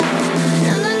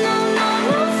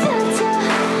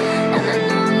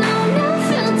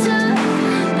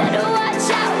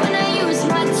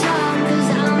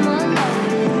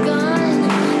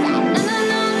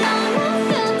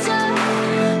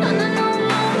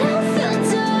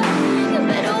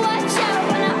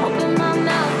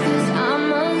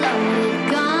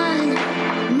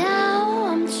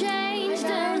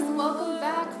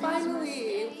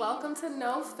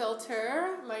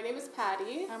there. My name is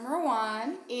Patty. I'm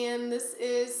Rowan. And this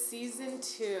is season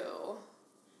 2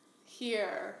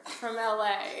 here from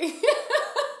LA.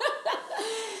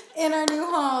 In our new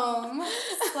home /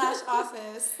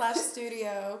 office /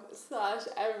 studio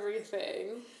 /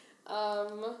 everything.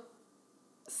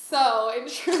 So, in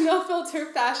true no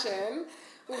filter fashion,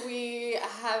 we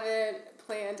haven't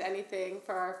planned anything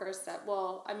for our first step.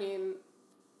 Well, I mean,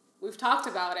 we've talked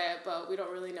about it, but we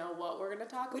don't really know what we're going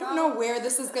to talk about. We don't know where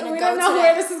this is going to go today. We don't know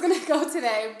where this is going to go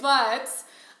today, but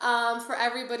for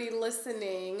everybody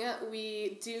listening,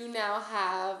 we do now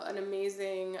have an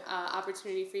amazing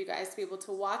opportunity for you guys to be able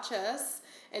to watch us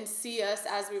and see us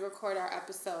as we record our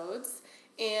episodes.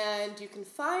 And you can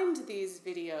find these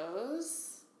videos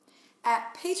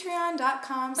at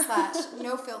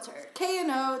patreon.com/nofilter.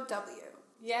 KNOW.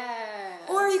 Yeah.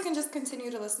 Or you can just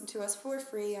continue to listen to us for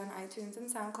free on iTunes and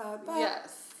SoundCloud. But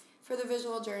yes. For the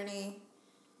visual journey,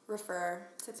 refer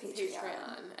to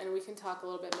Patreon. And we can talk a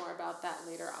little bit more about that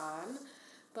later on.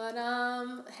 But,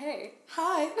 hey.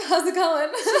 Hi. How's it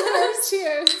going? Cheers.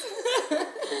 Cheers.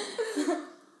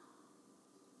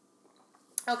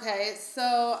 Okay,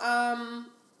 so,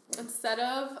 instead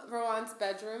of Rowan's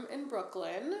bedroom in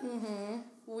Brooklyn,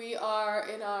 we are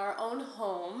in our own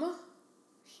home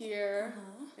here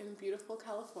in beautiful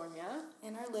California.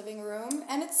 In our living room.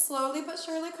 And it's slowly but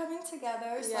surely coming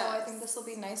together. So I think this will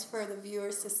be nice for the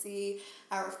viewers to see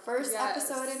our first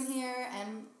episode in here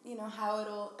and, you know, how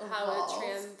it'll evolve. How it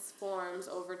transforms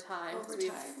over time.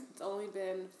 It's only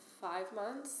been 5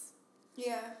 months.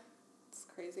 Yeah. It's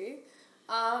crazy.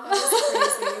 That's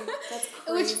crazy. That's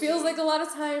crazy. Which feels like a lot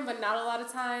of time, but not a lot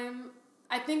of time.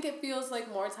 I think it feels like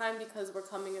more time because we're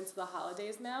coming into the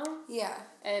holidays now. Yeah.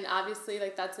 And obviously,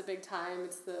 like, that's a big time.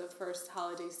 It's the first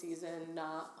holiday season,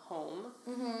 not home.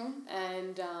 Mm-hmm.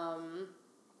 And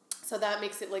so that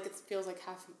makes it like it feels like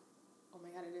oh my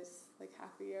God, it is like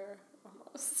half a year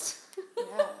almost.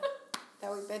 Yeah.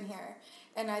 That we've been here.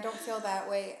 And I don't feel that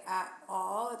way at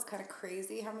all. It's kind of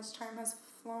crazy how much time has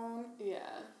flown.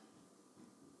 Yeah.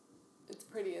 It's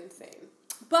pretty insane.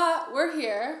 But we're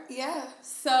here. Yeah.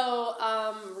 So,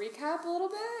 recap a little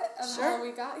bit of how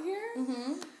we got here.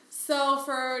 Mm-hmm. So,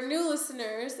 for new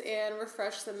listeners and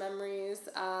refresh the memories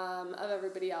of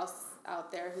everybody else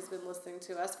out there who's been listening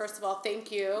to us. First of all,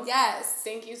 thank you. Yes.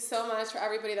 Thank you so much for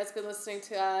everybody that's been listening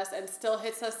to us and still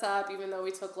hits us up even though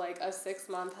we took like a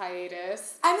 6-month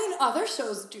hiatus. I mean, other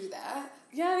shows do that.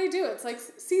 Yeah, they do. It's like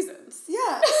seasons.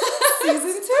 Yeah.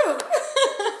 Season 2.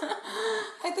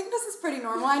 I think this is pretty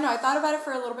normal. I know. I thought about it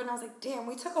for a little bit and I was like, damn,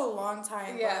 we took a long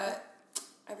time. Yeah. But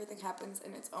everything happens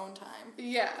in its own time.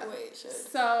 Yeah. The way it should.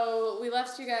 So we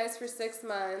left you guys for 6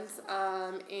 months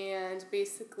and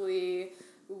basically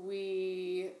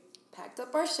we packed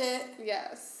up our shit.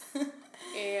 Yes.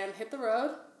 And hit the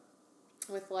road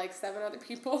with like 7 other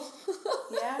people.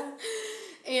 Yeah.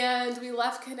 And we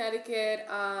left Connecticut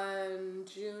on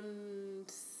June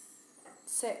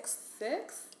 6th.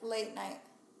 6th? Late night.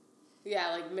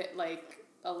 Yeah, like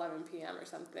 11 p.m. or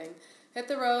something. Hit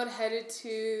the road, headed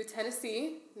to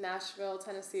Tennessee. Nashville,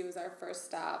 Tennessee was our first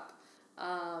stop.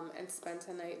 And spent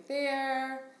a night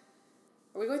there.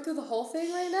 Are we going through the whole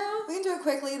thing right now? We can do it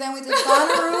quickly. Then we did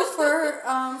Bonnaroo for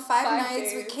 5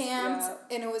 nights. We camped,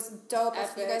 and it was dope.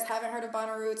 Epic. If you guys haven't heard of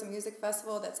Bonnaroo, it's a music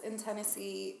festival that's in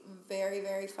Tennessee. Very,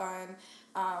 very fun.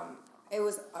 It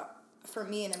was, for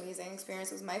me, an amazing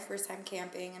experience. It was my first time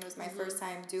camping, and it was my first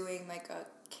time doing, like, a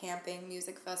camping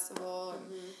music festival. And,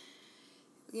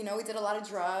 you know, we did a lot of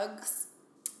drugs.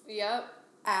 Yep.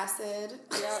 Acid.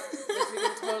 Yep. Which we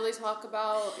can totally talk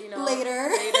about, you know,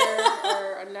 later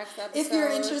or a next episode. If you're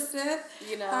interested.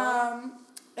 You know.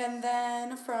 And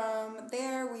then from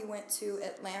there we went to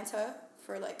Atlanta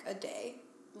for like a day.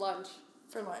 Lunch.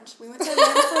 For lunch. We went to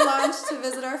Atlanta for lunch to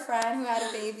visit our friend who had a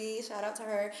baby. Shout out to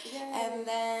her. Yay. And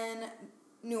then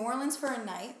New Orleans for a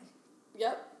night.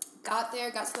 Yep. Got there,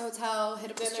 got to the hotel,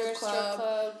 hit up the strip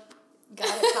club.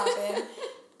 Got it poppin'.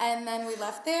 And then we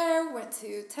left there, went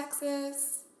to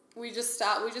Texas. We just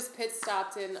pit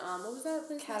stopped in, what was that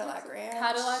place? Cadillac Ranch.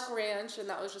 Cadillac Ranch, and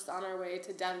that was just on our way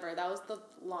to Denver. That was the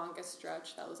longest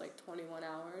stretch. That was like 21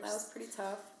 hours. That was pretty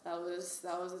tough. That was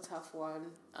a tough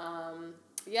one.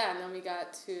 Yeah, and then we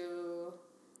got to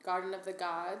Garden of the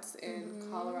Gods in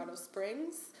Colorado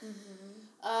Springs.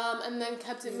 Mm-hmm. And then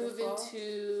kept it moving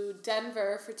to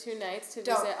Denver for 2 nights to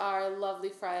visit our lovely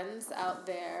friends out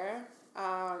there.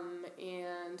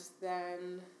 And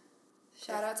then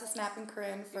shout out to Snap and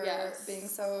Corinne for being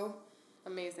so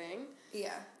amazing.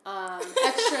 Yeah.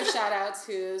 Extra shout out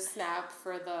to Snap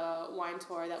for the wine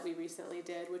tour that we recently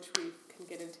did, which we can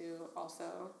get into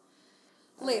also.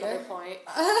 Later. Another point.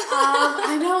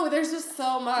 I know, there's just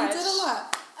so much. We did a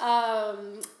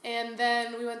lot. And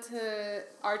then we went to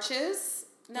Arches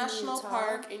National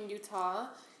Park in Utah.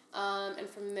 And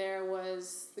from there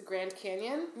was the Grand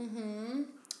Canyon. Mm-hmm.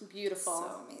 Beautiful.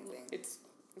 So amazing.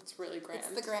 It's really grand.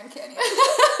 It's the Grand Canyon.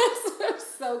 It's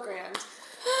so grand.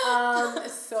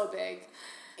 It's so big.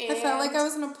 And I felt like I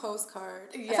was in a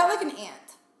postcard. Yeah. I felt like an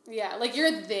ant. Yeah, like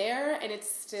you're there and it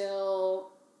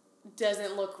still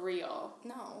doesn't look real.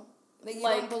 No. Like you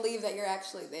don't believe that you're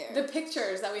actually there. The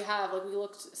pictures that we have, like we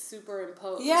looked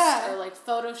superimposed. Yeah. Or like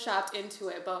photoshopped into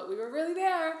it, but we were really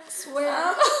there.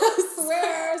 Swear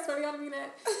Swear to God I mean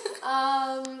it.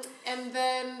 And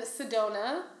then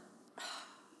Sedona.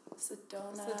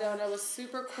 Sedona was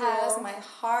super cool. Has my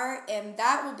heart, and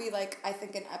that will be like, I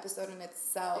think, an episode in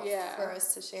itself for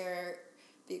us to share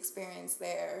the experience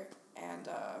there, and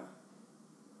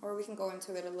or we can go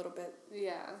into it a little bit.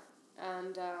 Yeah.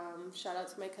 And shout out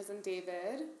to my cousin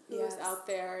David, who was out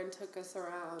there and took us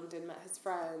around and met his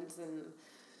friends, and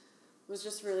it was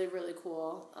just really, really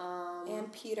cool.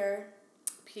 And Peter,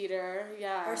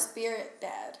 yeah. Our spirit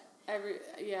dad.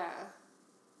 Yeah,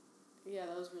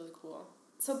 that was really cool.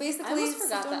 So basically, I almost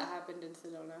forgot that happened in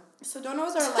Sedona. Sedona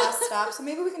was our last stop, so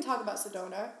maybe we can talk about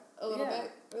Sedona a little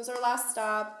bit. It was our last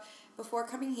stop before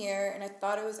coming here, and I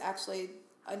thought it was actually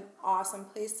an awesome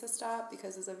place to stop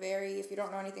because it's if you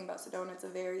don't know anything about Sedona, it's a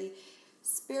very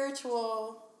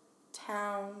spiritual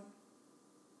town,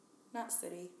 not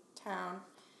city, town.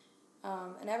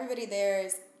 And everybody there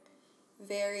is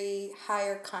very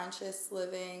higher conscious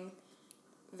living,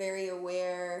 very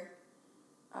aware,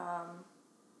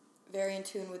 very in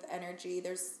tune with energy.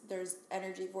 There's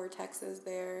energy vortexes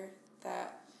there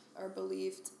that are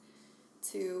believed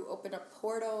to open up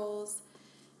portals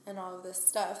and all of this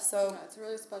stuff. So yeah, it's a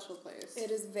really special place. It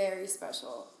is very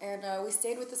special. And we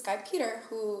stayed with this guy, Peter,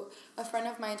 who a friend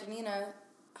of mine, Janina,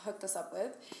 hooked us up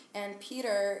with. And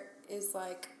Peter is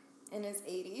like in his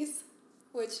 80s,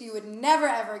 which you would never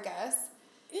ever guess.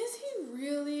 Is he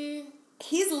really?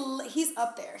 He's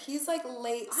up there. He's like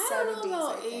late 70s, I don't know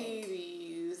about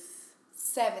 80s.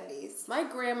 70s. My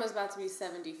grandma's about to be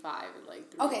 75 in like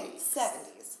 3 weeks.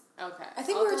 70s. Okay. I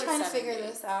think we were trying to figure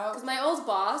this out. Because my old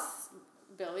boss,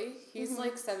 Billy, he's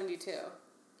like 72.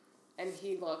 And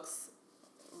he looks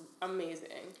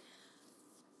amazing.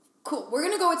 Cool. We're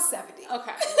going to go with 70.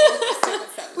 Okay.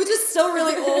 Which is still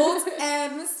really old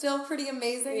and still pretty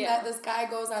amazing that this guy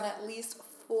goes on at least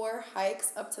 4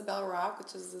 hikes up to Bell Rock,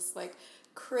 which is this like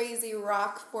crazy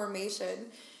rock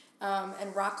formation,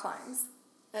 and rock climbs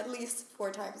at least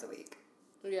 4 times a week.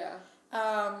 Yeah.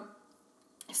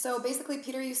 So basically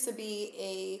Peter used to be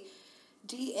a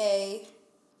DA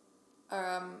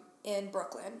in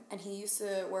Brooklyn, and he used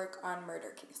to work on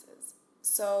murder cases.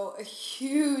 So a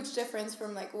huge difference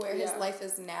from like where his life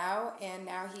is now, and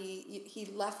now he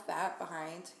left that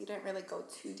behind. He didn't really go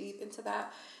too deep into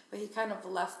that, but he kind of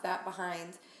left that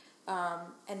behind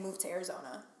and moved to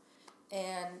Arizona,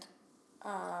 and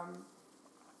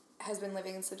has been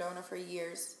living in Sedona for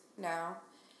years now.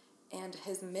 And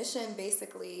his mission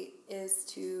basically is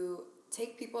to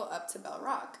take people up to Bell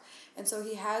Rock. And so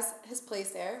he has his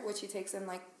place there, which he takes in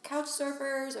like couch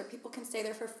surfers, or people can stay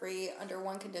there for free under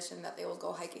one condition, that they will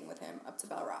go hiking with him up to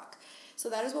Bell Rock. So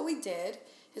that is what we did.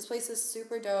 His place is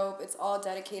super dope. It's all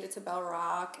dedicated to Bell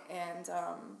Rock, and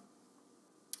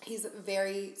he's a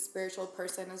very spiritual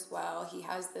person as well. He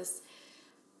has this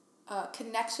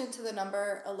connection to the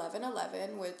number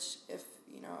 1111, which, if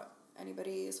you know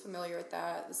anybody is familiar with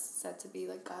that, is said to be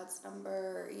like God's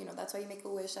number. You know, that's why you make a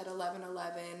wish at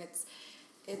 1111.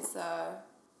 It's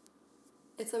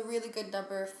a really good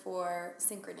number for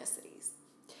synchronicities.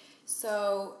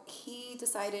 So he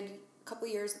decided a couple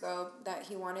years ago that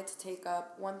he wanted to take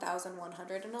up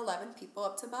 1,111 people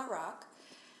up to Bell Rock,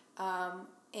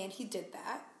 and he did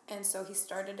that. And so he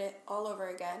started it all over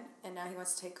again, and now he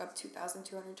wants to take up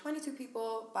 2,222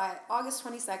 people by August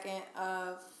 22nd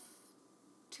of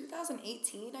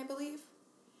 2018, I believe.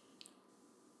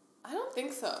 I don't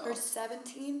think so. Or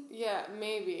 17? Yeah,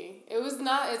 maybe. It's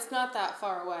not that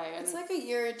far away. And it's like a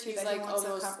year or two that he wants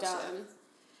to accomplish it.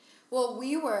 Well,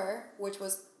 we were, which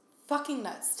was fucking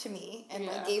nuts to me, and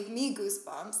like gave me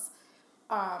goosebumps,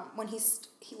 when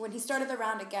he started the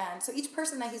round again. So each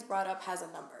person that he's brought up has a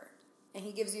number. And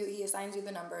he assigns you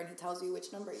the number, and he tells you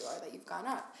which number you are that you've gone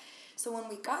up. So when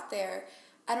we got there,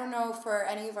 I don't know for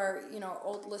any of our,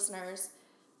 old listeners,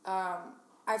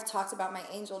 I've talked about my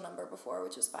angel number before,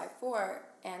 which is 54,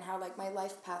 and how like my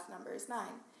life path number is 9.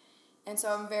 And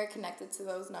so I'm very connected to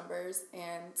those numbers,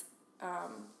 and,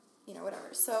 whatever.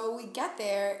 So we get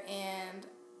there, and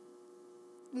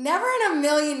never in a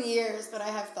million years would I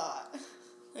have thought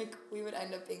Like, we would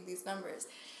end up being these numbers.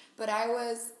 But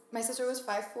my sister was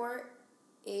 5'4",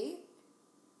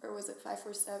 or was it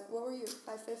 5'4", what were you,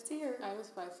 5'50", or? I was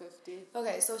 5'50".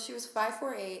 Okay, so she was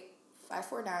 5'4",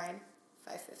 5'9",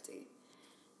 5'50".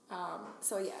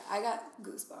 So yeah, I got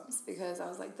goosebumps because I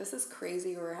was like, this is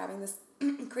crazy. We're having this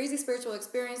crazy spiritual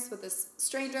experience with this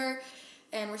stranger,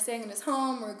 and we're staying in his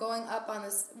home. We're going up on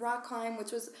this rock climb,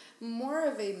 which was more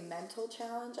of a mental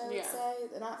challenge, I would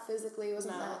say. Not physically, it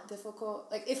wasn't that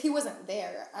difficult. Like, if he wasn't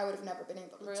there, I would have never been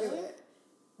able to do it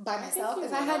by myself.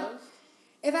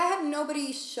 If I had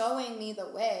nobody showing me the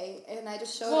way, and I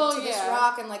just showed up to this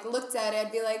rock and, like, looked at it,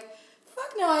 I'd be like,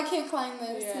 fuck no, I can't climb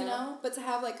this, you know? But to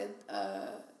have, like,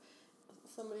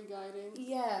 somebody guiding.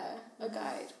 Yeah, a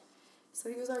guide. So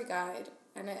he was our guide,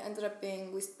 and it ended up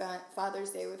being, we spent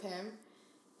Father's Day with him.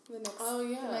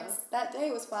 That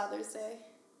day was Father's Day.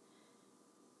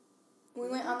 We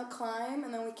went on the climb,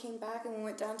 and then we came back, and we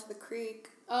went down to the creek.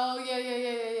 Oh, yeah.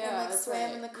 And, like,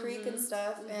 swam in the creek and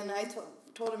stuff, and I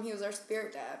told him he was our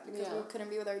spirit dad, because we couldn't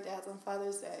be with our dads on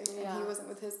Father's Day, and he wasn't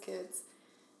with his kids.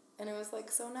 And it was, like,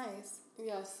 so nice.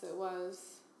 Yes, it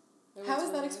was. How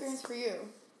was that experience for you?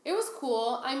 It was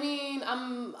cool. I mean,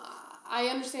 I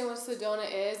understand what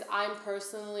Sedona is. I'm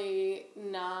personally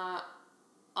not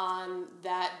on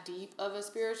that deep of a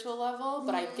spiritual level,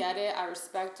 but I get it. I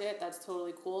respect it. That's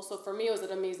totally cool. So for me, it was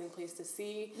an amazing place to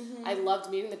see. I loved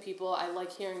meeting the people. I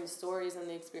like hearing the stories and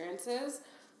the experiences,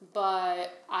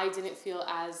 but I didn't feel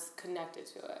as connected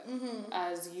to it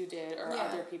as you did or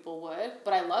other people would.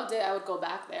 But I loved it. I would go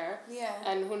back there. Yeah.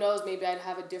 And who knows, maybe I'd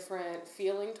have a different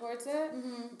feeling towards it.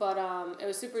 But it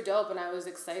was super dope, and I was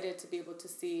excited to be able to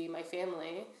see my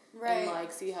family and,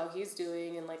 like, see how he's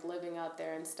doing and, like, living out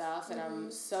there and stuff. And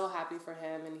I'm so happy for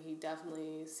him, and he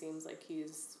definitely seems like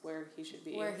he's where he should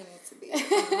be. Where he needs to be.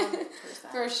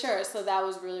 100%. For sure. So that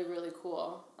was really, really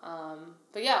cool.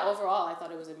 But yeah, overall, I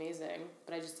thought it was amazing.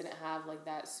 But I just didn't have, like,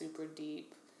 that super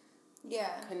deep,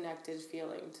 connected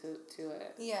feeling to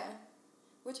it. Yeah.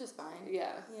 Which is fine.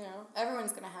 Yeah. You know,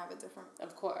 everyone's going to have a different...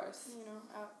 Of course. You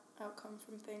know, outcome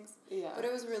from things. Yeah. But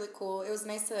it was really cool. It was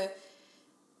nice to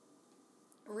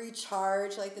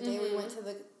recharge, like, the day we went to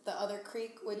the other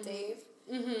creek with Dave.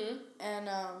 And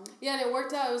yeah, and it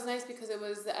worked out. It was nice because it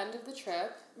was the end of the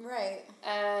trip,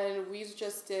 and we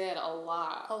just did a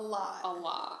lot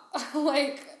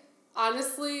like,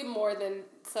 honestly, more than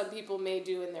some people may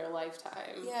do in their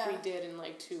lifetime. We did in,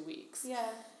 like, 2 weeks.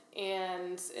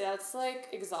 And that's, like,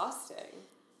 exhausting.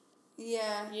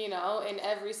 You know, in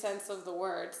every sense of the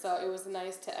word. So it was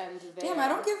nice to end there. Damn, I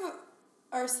don't give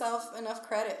ourselves enough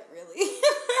credit, really,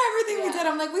 for everything we did.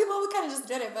 I'm like, we kind of just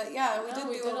did it, but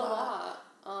we did a lot.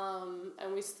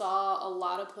 And we saw a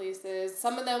lot of places.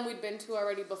 Some of them we'd been to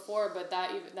already before, but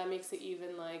that makes it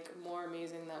even, like, more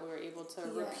amazing that we were able to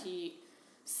repeat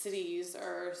cities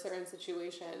or certain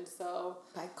situations. So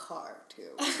by car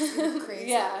too, it's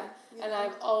crazy. And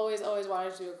I've always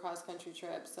wanted to do a cross country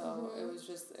trip, so it was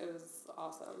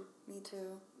awesome. Me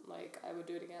too. Like, I would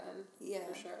do it again.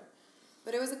 For sure.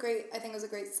 But I think it was a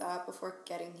great stop before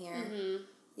getting here.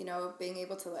 You know, being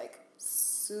able to, like,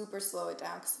 super slow it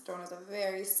down, because Sedona's a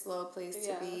very slow place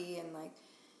to be, and, like,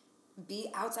 be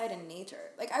outside in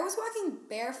nature. Like, I was walking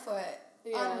barefoot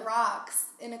on rocks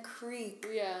in a creek.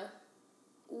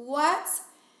 What?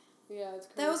 Yeah, it's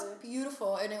crazy. That was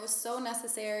beautiful, and it was so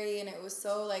necessary, and it was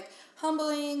so, like,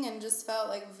 humbling, and just felt,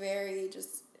 like, very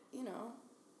just, you know,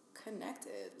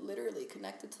 connected, literally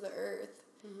connected to the earth.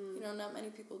 You know, not many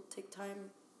people take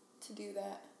time to do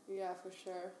that. Yeah, for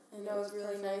sure. And it was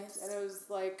really nice. And it was,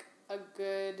 like, a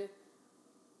good,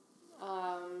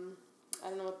 I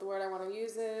don't know what the word I want to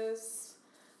use is,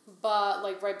 but,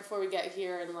 like, right before we get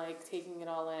here and, like, taking it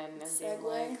all in and being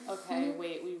like, okay,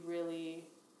 wait, we really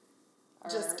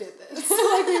just did this.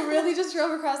 Like, we really just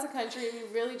drove across the country.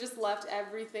 We really just left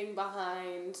everything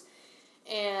behind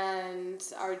and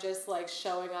are just, like,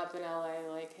 showing up in LA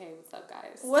like, hey, what's up,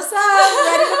 guys? What's up?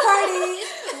 Ready to party?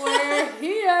 We're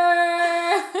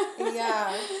here.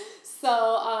 Yeah.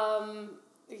 So,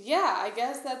 yeah, I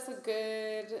guess that's a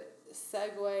good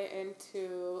segue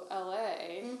into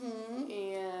LA.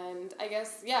 And I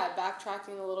guess,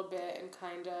 backtracking a little bit and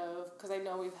kind of, because I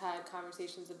know we've had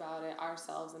conversations about it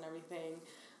ourselves and everything,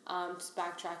 just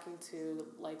backtracking to,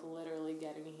 like, literally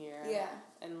getting here.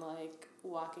 And, like,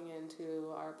 walking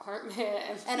into our apartment.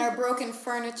 And our broken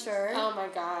furniture. Oh, my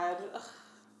God.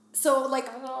 So, like,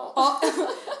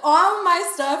 all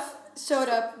my stuff showed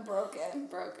up broken.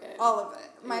 All of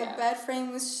it. My bed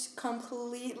frame was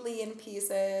completely in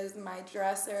pieces. My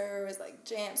dresser was, like,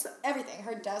 jammed. So everything.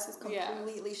 Her desk was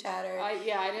completely shattered. I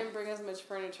didn't bring as much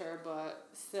furniture, but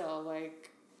still, like...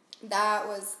 That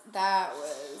was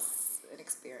an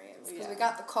experience because we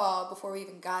got the call before we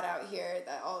even got out here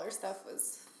that all our stuff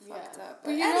was fucked up.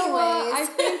 But you know what? I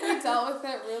think we dealt with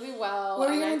it really well. What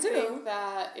are you gonna do? I think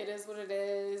that it is what it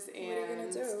is. And what are you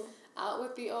gonna do? Out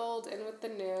with the old, in with the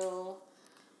new.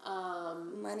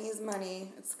 Money is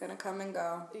money. It's gonna come and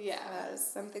go. Yeah. That is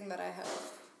something that I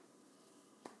have.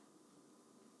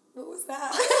 What was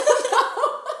that?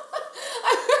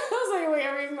 I was like, wait,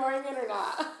 are we ignoring it or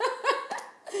not?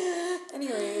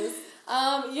 Anyways.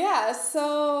 Yeah,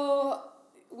 so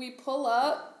we pull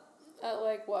up at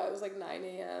like what? It was like 9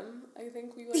 a.m. I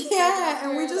think we went. Yeah,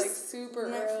 and we just like super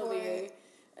early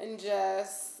and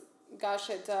just got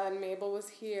shit done. Mabel was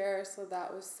here, so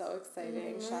that was so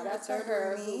exciting. Mm-hmm. Shout out to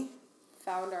her who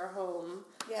found our home.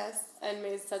 Yes. And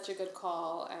made such a good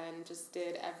call and just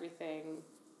did everything.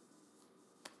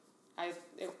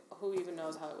 Who even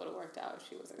knows how it would have worked out if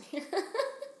she wasn't here.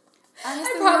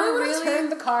 Honestly, I probably would have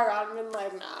turned the car on and been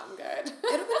like, nah, I'm good. It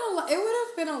would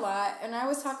have been a lot. And I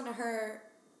was talking to her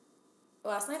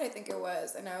last night, I think it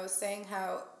was, and I was saying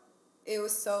how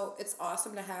it's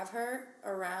awesome to have her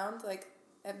around, like,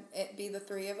 and it be the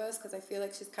three of us, because I feel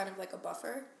like she's kind of like a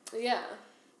buffer. Yeah.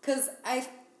 Because I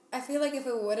feel like if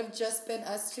it would have just been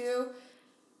us two,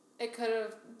 it could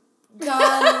have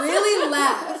gone really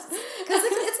left. Because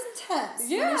it's intense.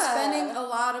 Yeah. You're spending a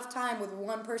lot of time with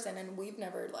one person, and we've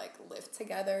never, like, lived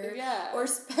together. Yeah. Or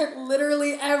spent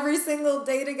literally every single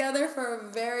day together for a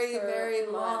very, very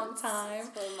long time.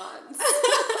 For months.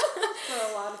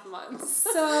 For a lot of months.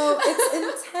 So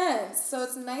it's intense. So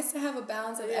it's nice to have a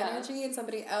balance of energy and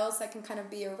somebody else that can kind of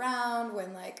be around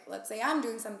when, like, let's say I'm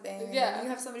doing something and you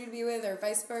have somebody to be with, or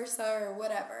vice versa, or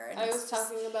whatever. And I was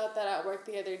talking about that at work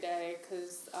the other day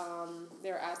because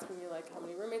they were asking me, like, how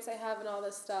many roommates I have and all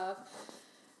this stuff.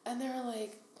 And they were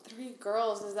like, 3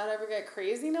 girls, does that ever get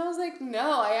crazy? And I was like,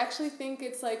 no, I actually think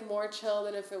it's, like, more chill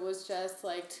than if it was just,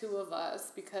 like, 2 of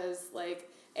us because, like,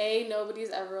 A, nobody's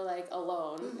ever, like,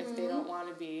 alone if they don't want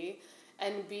to be,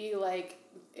 and B, like,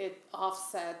 it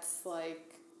offsets, like,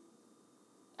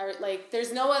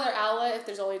 there's no other outlet if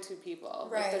there's only 2 people.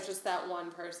 Right. Like, there's just that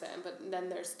one person, but then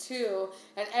there's 2,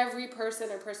 and every person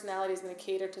or personality is going to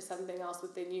cater to something else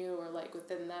within you or, like,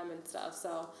 within them and stuff,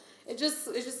 so it just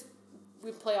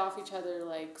we play off each other,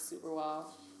 like, super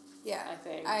well. Yeah. I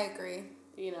think. I agree.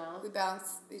 You know? We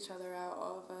balance each other out,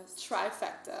 all of us.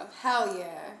 Trifecta. Hell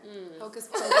yeah. Hocus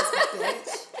pocus,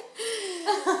 bitch.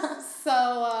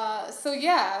 So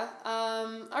yeah.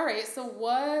 All right, so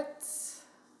what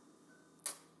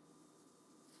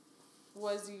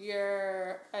was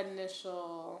your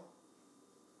initial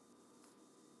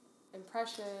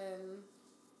impression,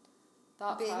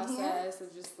 thought process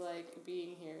of just, like,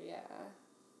 being here? Yeah.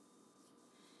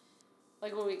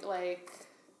 Like, what week, like,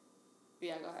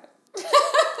 yeah, go ahead.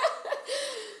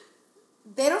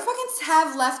 They don't fucking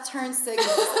have left turn signals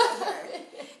out here.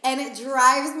 And it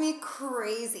drives me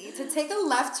crazy. To take a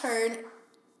left turn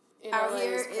out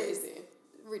here is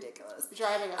ridiculous.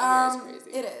 Driving out here is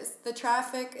crazy. It is. The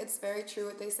traffic, it's very true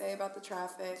what they say about the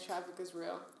traffic. Traffic is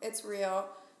real. It's real.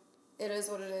 It is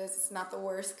what it is. It's not the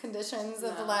worst conditions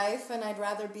of life, and I'd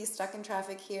rather be stuck in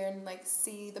traffic here and, like,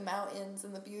 see the mountains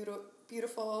and the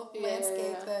beautiful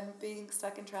landscape than being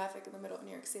stuck in traffic in the middle of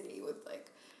New York City with, like,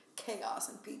 chaos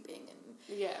and beeping and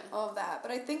all of that.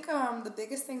 But I think the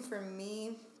biggest thing for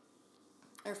me,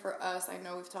 or for us, I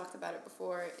know we've talked about it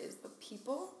before, is the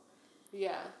people.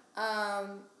 Yeah.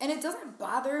 And it doesn't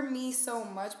bother me so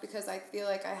much because I feel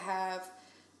like I have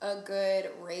a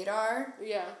good radar.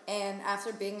 Yeah. And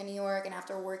after being in New York and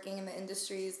after working in the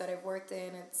industries that I've worked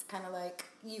in, it's kind of like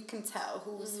you can tell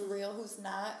who's real, who's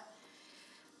not.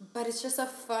 But it's just a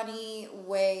funny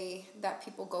way that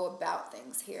people go about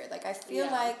things here. Like, I feel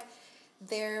like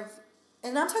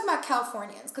and I'm talking about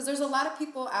Californians, because there's a lot of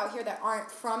people out here that aren't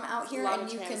from out here,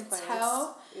 and you can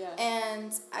tell. Yeah.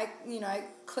 And I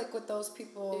click with those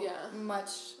people much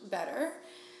better.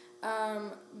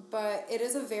 But it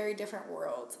is a very different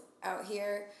world out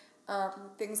here.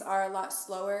 Things are a lot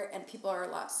slower, and people are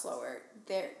a lot slower.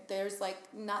 There's, like,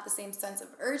 not the same sense of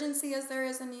urgency as there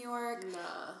is in New York.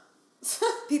 Nah.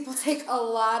 People take a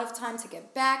lot of time to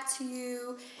get back to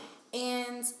you,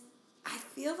 and I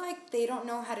feel like they don't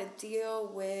know how to deal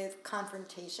with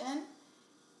confrontation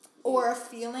or a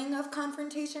feeling of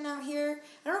confrontation out here.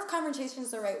 I don't know if confrontation is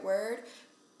the right word,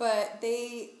 but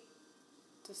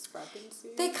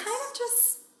discrepancies. They kind of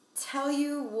just tell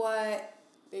you what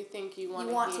they think you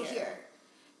want to hear.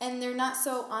 And they're not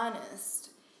so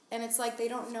honest. And it's like they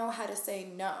don't know how to say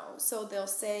no. So they'll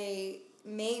say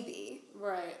maybe.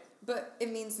 Right. But it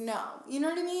means no. You know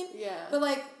what I mean? Yeah. But,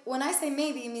 like, when I say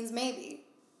maybe, it means maybe.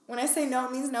 when I say no,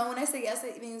 it means no. When I say yes,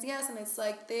 it means yes. And it's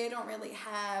like, they don't really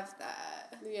have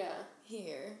that. Yeah.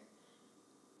 Here.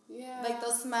 Yeah. Like,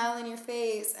 they'll smile in your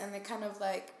face, and they kind of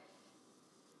like,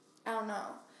 I don't know.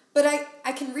 But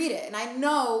I can read it, and I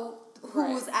know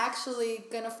who's actually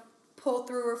going to pull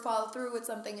through or follow through with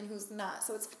something and who's not.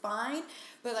 So it's fine.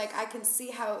 But, like, I can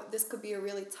see how this could be a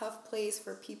really tough place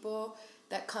for people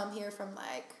that come here from,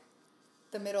 like,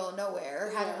 the middle of nowhere,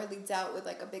 or haven't really dealt with,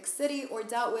 like, a big city, or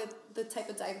dealt with the type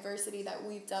of diversity that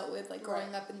we've dealt with, like,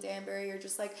 growing up in Danbury, or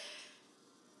just, like,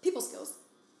 people skills,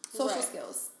 social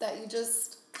skills that you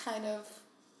just kind of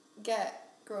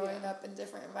get growing up in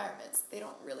different environments. They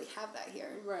don't really have that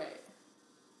here. Right.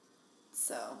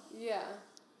 So. Yeah.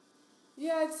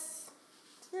 Yeah, it's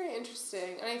very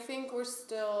interesting. And I think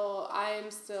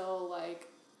I'm still, like,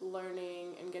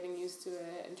 learning and getting used to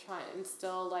it and trying, and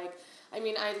still, like, I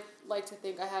mean, I like to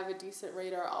think I have a decent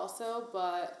radar also,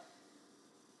 but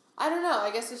I don't know.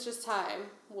 I guess it's just time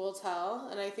will tell.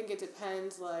 And I think it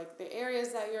depends, like, the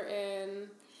areas that you're in.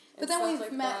 But then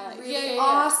we've met really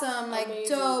awesome, like,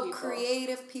 amazing, dope, people.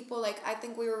 Creative people. Like, I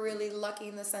think we were really lucky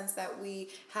in the sense that we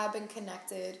have been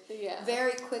connected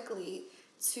very quickly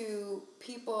to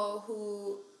people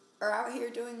who are out here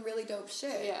doing really dope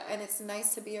shit. Yeah. And it's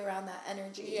nice to be around that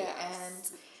energy. Yes.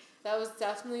 And that was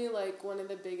definitely, like, one of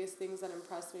the biggest things that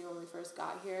impressed me when we first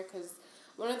got here, because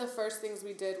one of the first things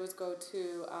we did was go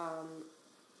to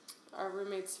our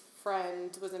roommate's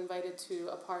friend was invited to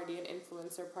a party, an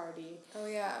influencer party. Oh,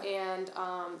 yeah. And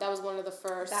that was one of the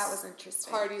first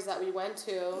parties that we went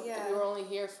to. Yeah. And we were only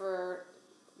here for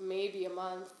maybe a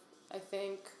month, I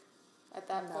think, at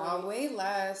that point. No, way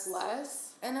less.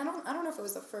 Less? And I don't know if it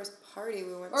was the first party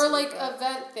we went to. Or, like,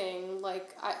 event thing.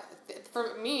 Like,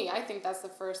 for me, I think that's the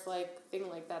first, like, thing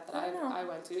like that I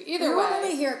went to. Either way. We were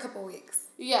only here a couple weeks.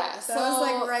 Yeah, so that was,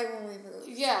 like, right when we moved.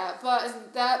 Yeah,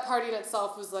 but that party in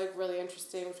itself was, like, really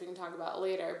interesting, which we can talk about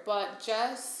later. But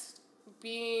just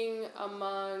being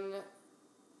among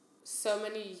so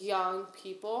many young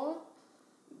people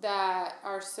that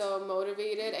are so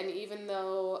motivated, and even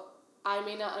though I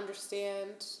may not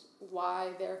understand why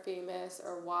they're famous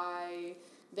or why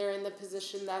they're in the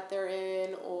position that they're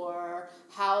in or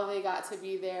how they got to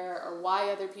be there or why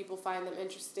other people find them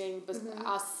interesting. But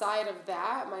aside of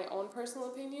that, my own personal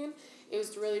opinion, it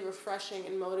was really refreshing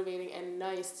and motivating and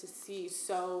nice to see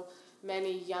so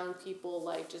many young people,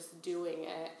 like, just doing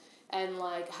it and,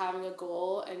 like, having a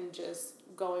goal and just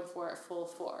going for it full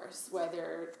force,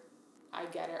 whether I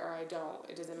get it or I don't.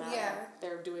 It doesn't matter. Yeah.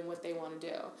 They're doing what they want to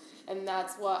do. And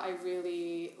that's what I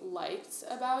really liked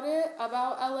about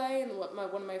LA and what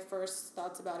one of my first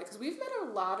thoughts about it. Because we've met a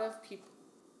lot of people,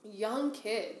 young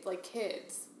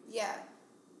kids. Yeah.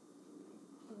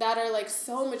 That are, like,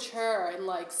 so mature and,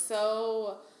 like,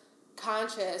 so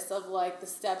conscious of, like, the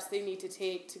steps they need to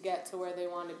take to get to where they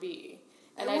want to be.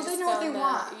 And I just found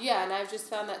that, yeah, and I've just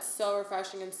found that so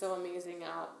refreshing and so amazing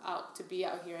out to be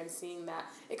out here and seeing that.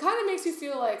 It kind of makes you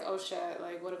feel like, oh shit,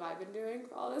 like, what have I been doing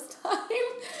for all this time?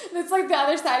 It's like the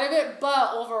other side of it,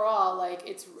 but overall, like,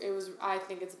 I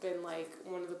think it's been, like,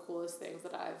 one of the coolest things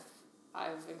that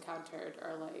I've encountered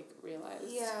or, like, realized.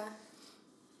 Yeah.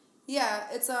 Yeah,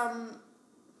 it's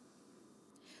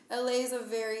LA's a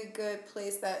very good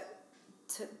place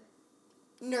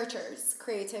nurtures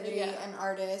creativity and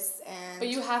artists, but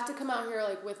you have to come out here,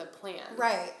 like, with a plan.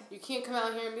 Right. You can't come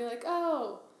out here and be like,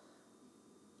 oh,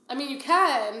 I mean, you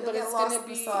can, but it's going to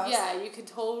be, you can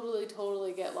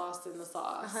totally get lost in the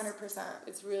sauce. 100%.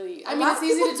 It's really, I mean, it's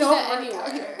easy to do that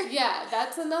anywhere. Yeah,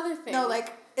 that's another thing. No,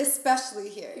 like, especially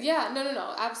here. Yeah,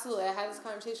 no, absolutely. I had this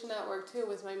conversation at work, too,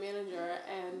 with my manager,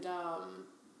 and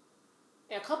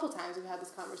a couple times we've had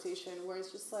this conversation where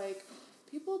it's just like,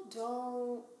 people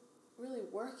don't really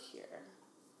work here.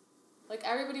 Like,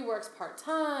 everybody works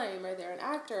part-time, or they're an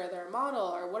actor, or they're a model,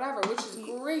 or whatever, which is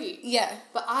great. Yeah.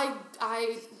 But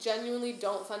I genuinely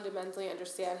don't fundamentally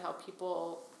understand how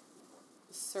people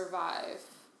survive.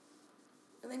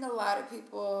 I think a lot of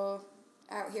people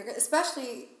out here,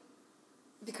 especially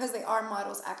because they are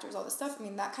models, actors, all this stuff, I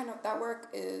mean, that work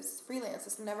is freelance.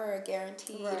 It's never a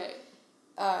guaranteed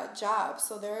job.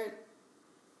 So they're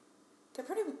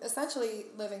pretty essentially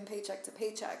living paycheck to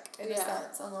paycheck in a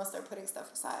sense, unless they're putting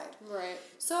stuff aside. Right.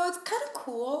 So it's kind of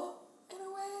cool in a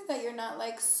way that you're not,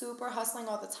 like, super hustling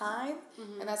all the time,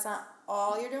 and that's not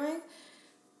all you're doing.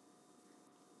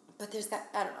 But there's that,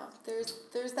 I don't know,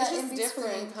 there's that in between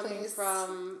different coming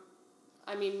from,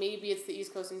 I mean, maybe it's the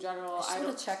East Coast in general. I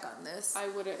should check on this. I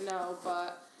wouldn't know,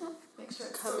 but make sure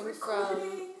it's coming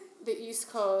from the East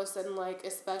Coast and, like,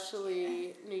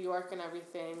 especially New York and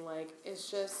everything, like, it's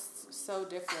just so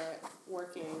different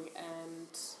working, and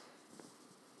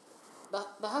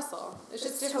the hustle. It's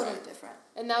just different. Totally different.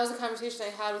 And that was a conversation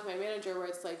I had with my manager where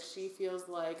it's like she feels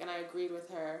like, and I agreed with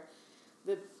her,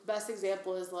 the best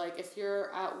example is like if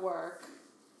you're at work,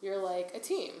 you're like a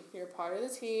team. You're part of the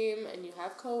team and you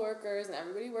have coworkers and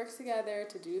everybody works together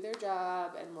to do their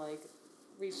job and like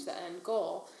reach the end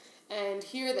goal. And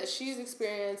here that she's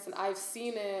experienced, and I've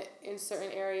seen it in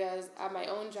certain areas at my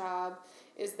own job,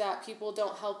 is that people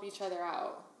don't help each other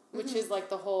out. Which is like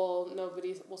the whole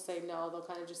nobody will say no, they'll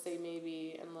kind of just say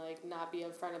maybe and like not be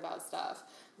upfront about stuff.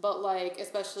 But like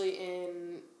especially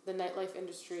in the nightlife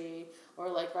industry or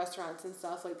like restaurants and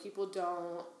stuff, like people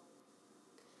don't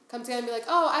come together and be like,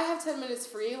 oh, I have 10 minutes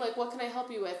free, like what can I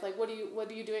help you with? Like what are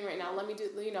you doing right now? Let me do,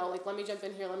 like let me jump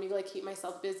in here, let me like keep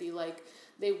myself busy. Like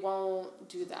they won't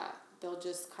do that. They'll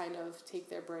just kind of take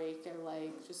their break and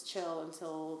like just chill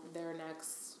until their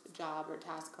next job or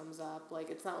task comes up. Like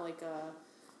it's not like a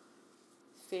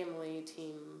family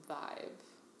team vibe.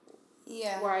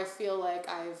 Yeah. Where I feel like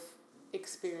I've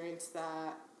experienced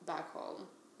that back home.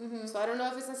 Mm-hmm. So I don't know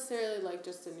if it's necessarily like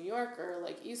just a New York or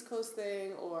like East Coast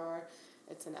thing or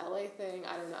it's an LA thing.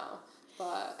 I don't know.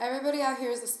 But everybody out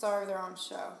here is the star of their own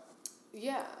show.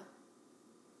 Yeah.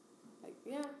 Like,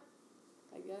 yeah.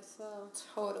 I guess so.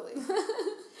 Totally.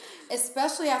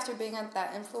 Especially after being at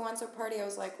that influencer party, I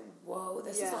was like, whoa,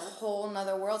 this is a whole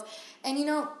nother world. And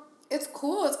it's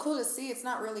cool. It's cool to see. It's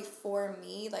not really for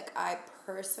me. Like, I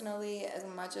personally, as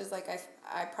much as, like,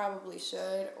 I probably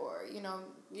should or,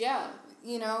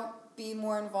 be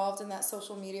more involved in that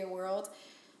social media world,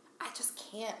 I just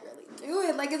can't really do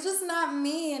it. Like, it's just not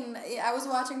me. And I was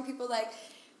watching people, like,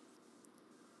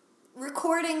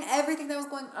 recording everything that was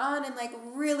going on and, like,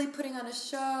 really putting on a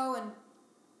show.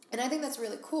 And I think that's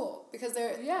really cool because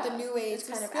they're the new age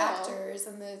kind of actors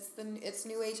and it's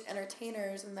new age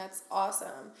entertainers, and that's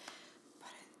awesome.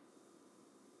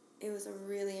 It was a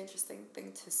really interesting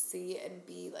thing to see and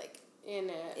be like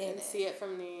see it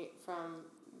from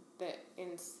the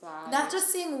inside. Not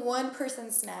just seeing one person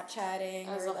Snapchatting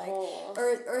as or a like whole.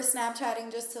 or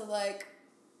Snapchatting just to like,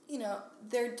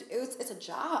 it's a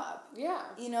job. Yeah.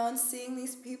 And seeing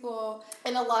these people,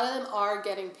 and a lot of them are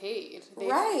getting paid.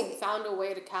 They've found a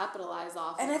way to capitalize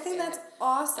off. And I think that's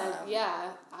awesome. And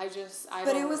I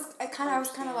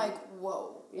was kind of like,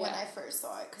 whoa, when I first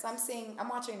saw it, because I'm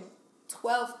watching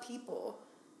 12 people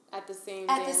at the same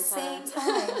time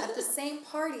at the same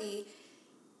party,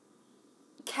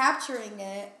 capturing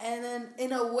it, and then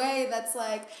in a way that's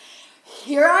like,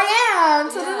 here I am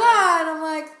to the line. I'm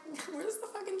like, where's the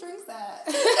fucking drinks at?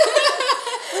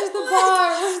 Where's the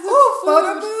bar? Where's the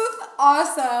photo booth?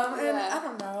 Awesome. And I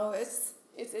don't know.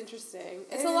 It's interesting.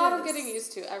 It's a lot of getting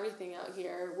used to everything out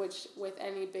here, which with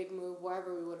any big move,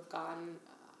 wherever we would have gone,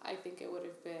 I think it would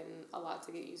have been a lot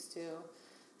to get used to.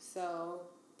 So,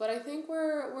 but I think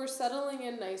we're settling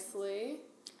in nicely.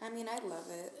 I mean, I love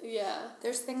it. Yeah.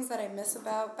 There's things that I miss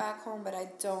about back home, but I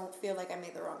don't feel like I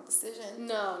made the wrong decision.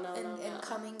 No. In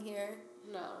coming here.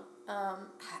 No.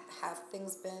 Have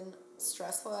things been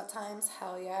stressful at times?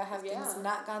 Hell yeah. Have things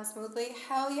not gone smoothly?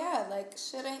 Hell yeah. Like,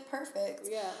 shit ain't perfect.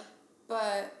 Yeah.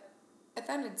 But at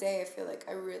the end of the day, I feel like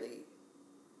I really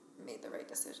made the right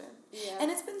decision. Yeah. And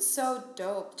it's been so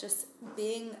dope just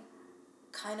being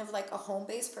kind of like a home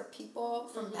base for people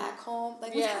from back home.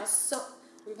 Like, we've had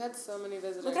so many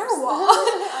visitors. Look at our wall.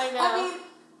 I know. I mean,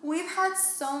 we've had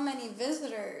so many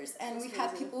visitors, and we've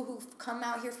had people who've come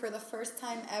out here for the first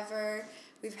time ever.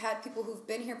 We've had people who've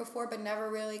been here before but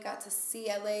never really got to see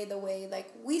LA the way,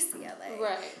 like, we see LA.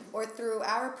 Right. Or through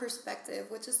our perspective,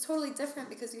 which is totally different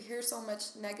because you hear so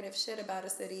much negative shit about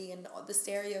a city and all the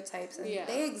stereotypes, and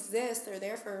they exist. They're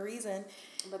there for a reason.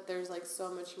 But there's, like,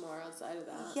 so much more outside of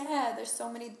that. Yeah, there's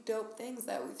so many dope things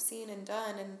that we've seen and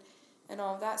done and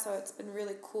all of that. So it's been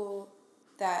really cool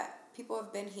that people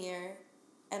have been here.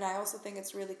 And I also think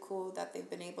it's really cool that they've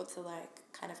been able to,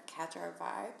 like, kind of catch our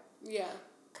vibe. Yeah.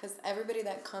 Because everybody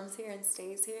that comes here and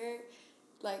stays here,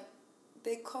 like,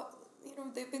 they've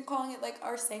been calling it, like,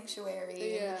 our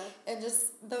sanctuary. Yeah. And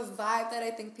just the vibe that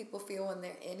I think people feel when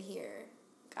they're in here.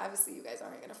 Obviously, you guys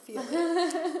aren't going to feel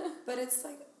it. But it's,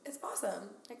 like, it's awesome.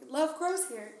 Like, love grows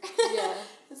here. Yeah.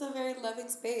 It's a very loving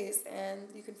space, and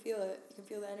you can feel it. You can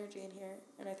feel the energy in here.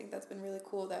 And I think that's been really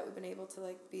cool that we've been able to,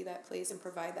 like, be that place and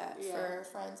provide that for our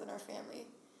friends and our family.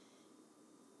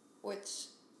 Which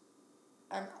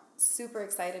I'm super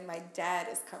excited. My dad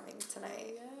is coming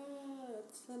tonight. Yeah,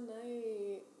 that's the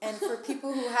night. And for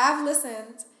people who have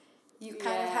listened, you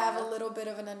kind of have a little bit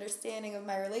of an understanding of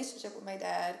my relationship with my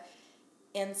dad.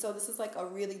 And so this is, like, a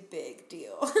really big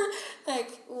deal.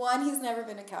 Like, one, he's never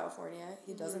been to California.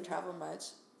 He doesn't travel much.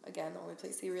 Again, the only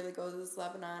place he really goes is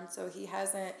Lebanon. So he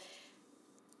hasn't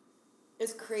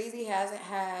it's crazy he hasn't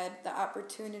had the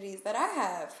opportunities that I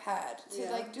have had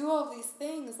to, like, do all these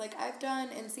things. Like, I've done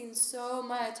and seen so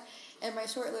much in my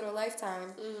short little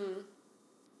lifetime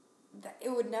that it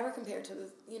would never compare to the,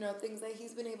 you know, things that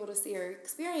he's been able to see or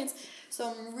experience.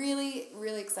 So I'm really,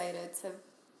 really excited to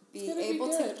be able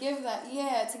to give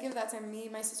that to me,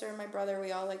 my sister, and my brother.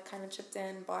 We all, like, kind of chipped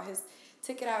in, bought his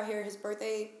ticket out here. His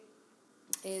birthday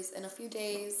is in a few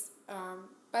days.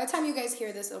 By the time you guys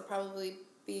hear this, it'll probably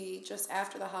be just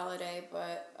after the holiday,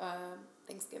 but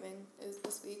Thanksgiving is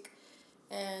this week,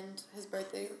 and his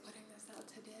birthday. We're putting this out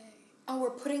today. Oh,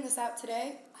 we're putting this out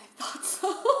today? I thought so.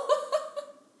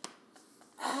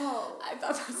 Oh. I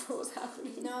thought that's what was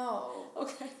happening. No.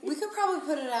 Okay. We could probably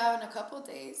put it out in a couple of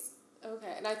days.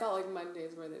 Okay, and I thought, like,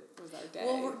 Mondays was our day.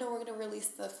 Well, we're going to release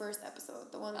the first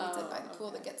episode, the one we did by the pool,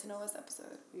 the Get to Know Us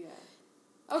episode. Yeah.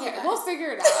 Okay, we'll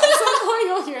figure it out. At some point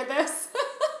you'll hear this.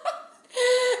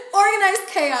 Organized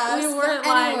chaos. We weren't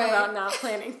lying about not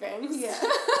planning things. Yeah.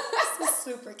 This is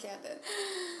super candid.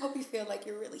 Hope you feel like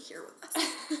you're really here with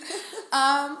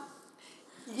us.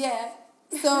 Yeah.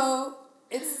 So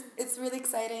it's really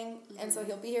exciting. And so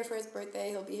he'll be here for his birthday.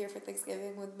 He'll be here for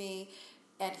Thanksgiving with me.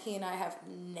 And he and I have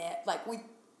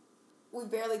we've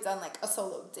barely done, like, a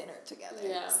solo dinner together.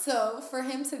 Yeah. So for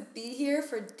him to be here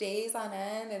for days on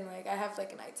end, and, like, I have,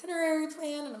 like, an itinerary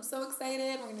plan, and I'm so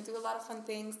excited. We're going to do a lot of fun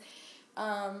things.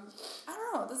 I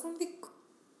don't know. This is going to be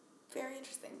very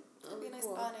interesting. It'll be a nice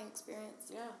bonding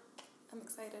experience. Yeah. I'm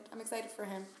excited. I'm excited for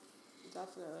him.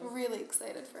 Definitely. Really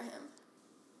excited for him.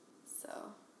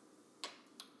 So.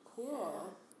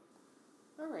 Cool.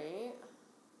 Yeah. All right.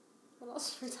 What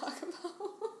else should we talk about?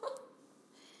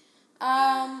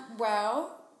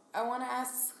 Well, I want to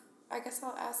ask, I guess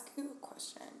I'll ask you a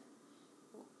question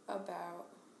about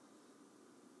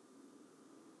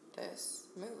this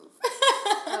move.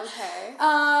 Okay.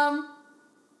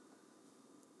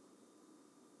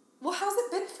 Well, how's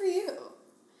it been for you?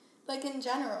 Like, in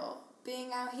general,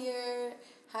 being out here,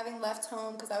 having left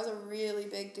home, because that was a really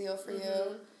big deal for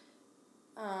you.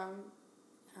 You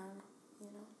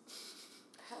know,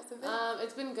 how's it been?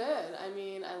 It's been good. I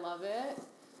mean, I love it.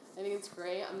 I think it's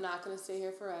great. I'm not going to stay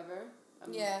here forever.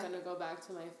 I'm going to go back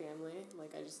to my family.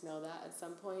 Like, I just know that at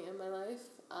some point in my life.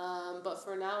 But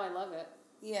for now, I love it.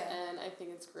 Yeah. And I think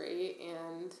it's great.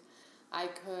 And I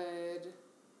could,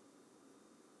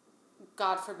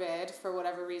 God forbid, for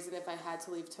whatever reason, if I had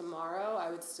to leave tomorrow, I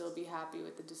would still be happy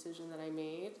with the decision that I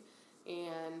made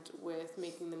and with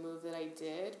making the move that I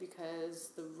did, because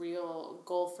the real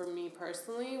goal for me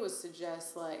personally was to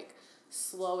just, like,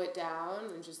 slow it down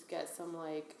and just get some,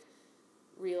 like,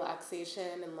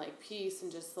 relaxation and, like, peace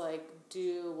and just, like,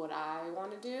 do what I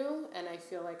want to do. And I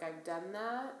feel like I've done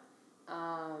that.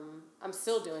 I'm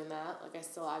still doing that. Like, I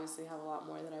still obviously have a lot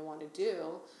more that I want to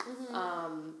do.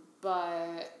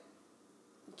 But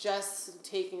just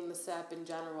taking the step in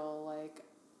general, like,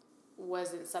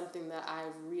 wasn't something that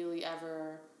I've really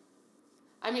ever...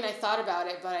 I mean, I thought about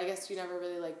it, but I guess you never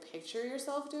really, like, picture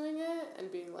yourself doing it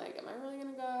and being like, am I really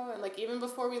going to go? And, like, even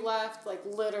before we left, like,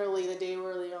 literally the day we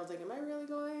were leaving, I was like, am I really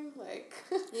going? Like,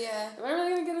 yeah. Am I really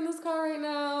going to get in this car right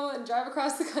now and drive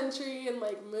across the country and,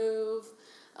 like, move?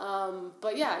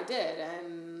 But, yeah, I did,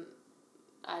 and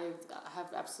I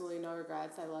have absolutely no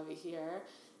regrets. I love it here,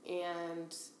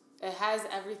 and it has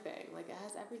everything. Like, it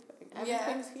has everything.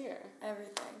 Everything's here.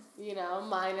 Everything. You know,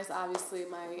 minus obviously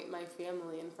my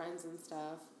family and friends and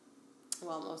stuff.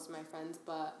 Well, most of my friends,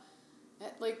 but,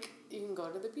 like, you can go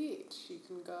to the beach. You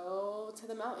can go to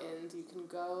the mountains. You can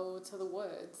go to the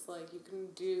woods. Like, you can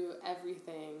do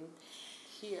everything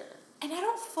here. And I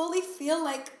don't fully feel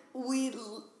like we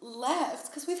left,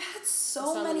 because we've had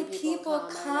so many people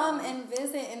come and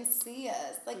visit and see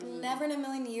us. Like, never in a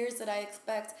million years did I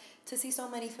expect to see so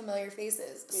many familiar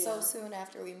faces so soon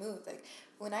after we moved. Like,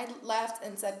 when I left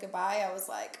and said goodbye, I was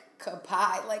like,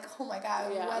 goodbye. Like, oh my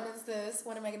God, when is this?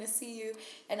 When am I going to see you?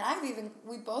 And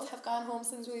we both have gone home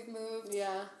since we've moved.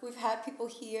 Yeah. We've had people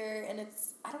here, and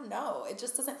it's, I don't know, it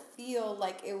just doesn't feel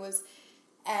like it was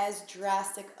as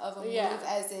drastic of a move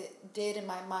as it did in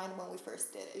my mind when we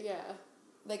first did it. Yeah.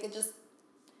 Like, it just,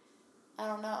 I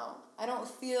don't know. I don't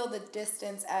feel the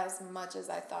distance as much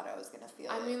as I thought I was going to feel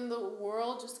I mean, the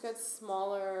world just gets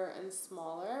smaller and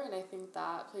smaller, and I think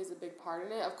that plays a big part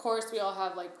in it. Of course, we all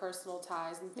have, like, personal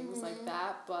ties and things like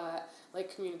that, but,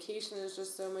 like, communication is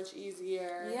just so much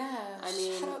easier. Yeah. I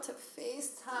mean, shout out to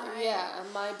FaceTime. Yeah.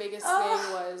 My biggest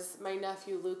thing was my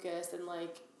nephew Lucas, and,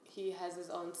 like, he has his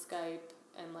own Skype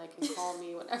and, like, can call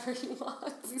me whenever he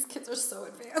wants. These kids are so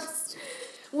advanced.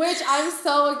 Which I'm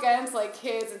so against, like,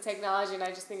 kids and technology, and I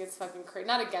just think it's fucking crazy.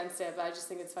 Not against it, but I just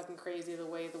think it's fucking crazy the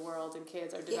way the world and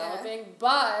kids are developing. Yeah.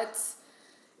 But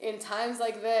in times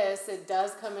like this, it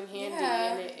does come in handy,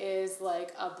 and it is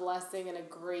like a blessing and a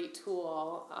great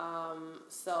tool.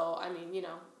 So, I mean, you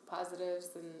know, positives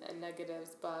and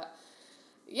negatives, but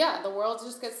yeah, the world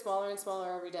just gets smaller and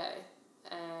smaller every day.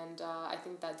 And I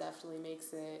think that definitely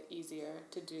makes it easier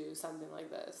to do something like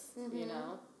this, you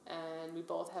know? And we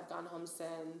both have gone home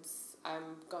since. I'm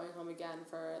going home again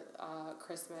for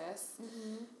Christmas.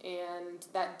 And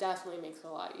that definitely makes it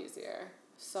a lot easier.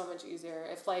 So much easier.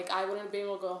 If, like, I wouldn't be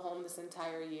able to go home this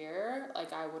entire year,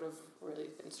 like, I would have really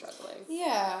been struggling.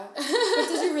 Yeah. But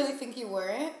did you really think you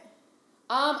weren't?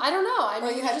 I don't know. I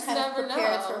mean, you had just kind never of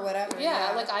prepared know. for whatever.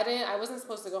 Yeah, like I wasn't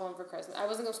supposed to go home for Christmas. I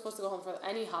wasn't supposed to go home for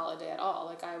any holiday at all.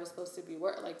 Like I was supposed to be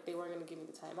like they weren't going to give me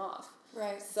the time off.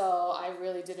 Right. So I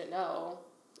really didn't know.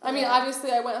 I mean,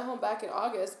 obviously I went home back in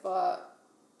August, but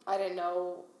I didn't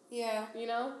know. Yeah. You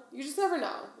know, you just never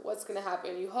know what's going to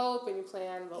happen. You hope and you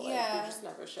plan, but like you're just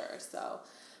never sure. So,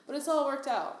 but it's all worked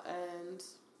out, and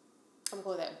I'm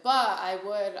cool with it. But I'm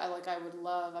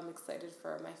excited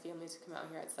for my family to come out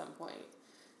here at some point.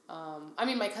 I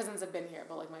mean, my cousins have been here,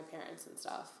 but, like, my parents and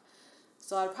stuff.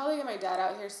 So I'd probably get my dad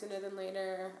out here sooner than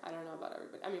later. I don't know about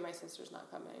everybody. I mean, my sister's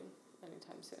not coming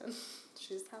anytime soon.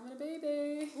 She's having a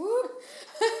baby. Woo!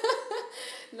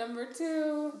 Number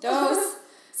 2. Dose.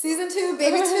 Season 2,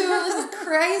 baby 2. This is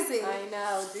crazy. I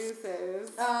know,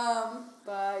 deuces.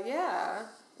 But, yeah,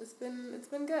 it's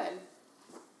been good.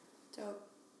 Dope.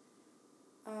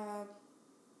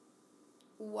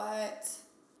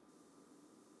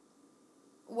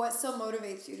 What still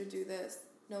motivates you to do this?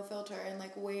 No Filter, and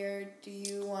like where do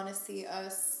you want to see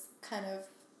us kind of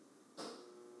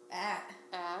at?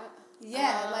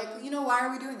 Yeah, like, you know, why are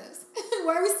we doing this?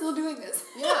 Why are we still doing this?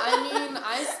 Yeah, I mean,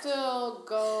 I still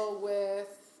go with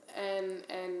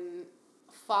and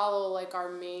follow like our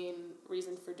main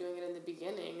reason for doing it in the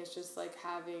beginning. It's just like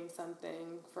having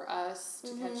something for us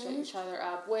to catch each other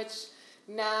up, which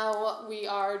now we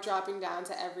are dropping down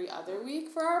to every other week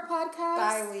for our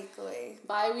podcast.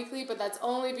 Bi-weekly, but that's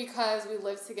only because we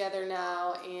live together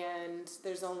now and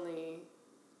there's only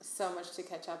so much to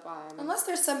catch up on. Unless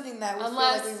there's something that we feel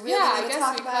like we really need to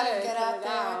talk about and get out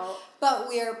there. But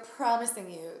we are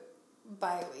promising you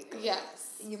bi-weekly.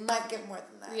 Yes. You might get more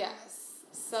than that. Yes.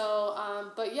 So,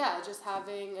 but yeah, just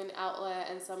having an outlet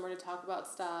and somewhere to talk about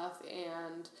stuff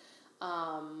and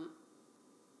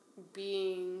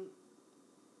being...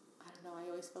 I don't know, I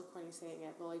always feel corny saying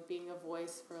it, but like being a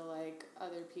voice for like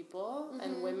other people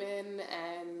and women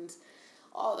and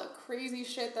all the crazy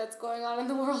shit that's going on in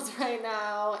the world right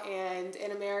now and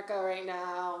in America right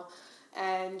now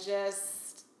and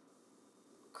just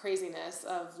craziness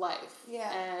of life.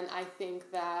 Yeah. And I think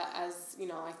that, as you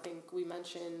know, I think we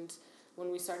mentioned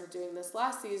when we started doing this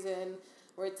last season,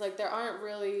 where it's like there aren't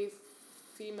really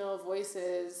female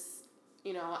voices,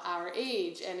 you know, our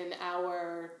age and in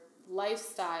our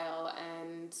lifestyle,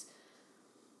 and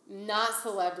not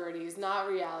celebrities, not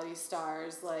reality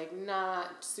stars, like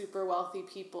not super wealthy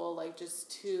people, like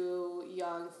just 2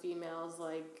 young females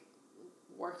like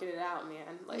working it out,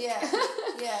 man. Like yeah.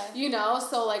 You know,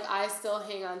 so like I still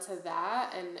hang on to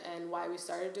that and why we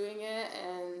started doing it,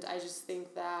 and I just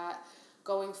think that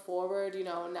going forward, you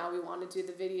know, now we want to do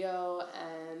the video,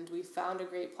 and we found a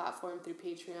great platform through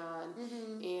Patreon,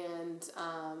 and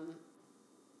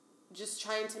just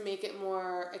trying to make it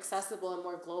more accessible and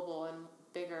more global and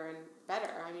bigger and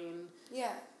better. I mean,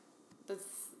 yeah,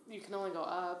 you can only go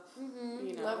up.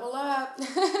 You know, level up.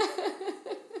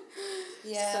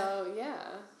 Yeah. So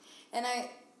yeah, and I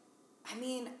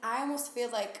mean, I almost feel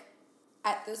like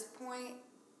at this point,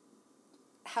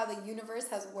 how the universe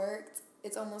has worked,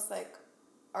 it's almost like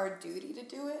our duty to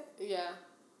do it. Yeah.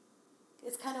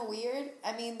 It's kind of weird.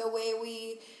 I mean, the way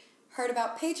we heard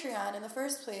about Patreon in the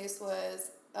first place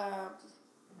was.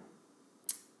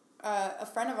 A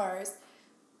friend of ours,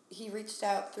 he reached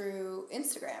out through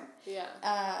Instagram. Yeah.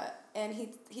 And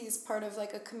he's part of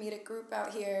like a comedic group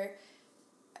out here.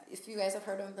 If you guys have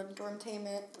heard of them,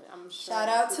 Dormtainment. I'm sure. Shout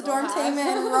out to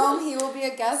Dormtainment in Rome. He will be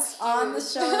a guest on the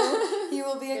show. He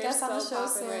will be a guest on the show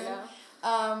soon.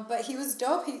 Right, but he was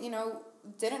dope. He, you know,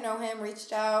 didn't know him,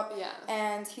 reached out. Yeah.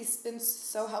 And he's been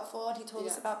so helpful, and he told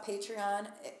us about Patreon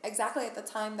exactly at the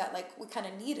time that like we kind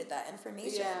of needed that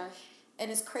information. Yeah.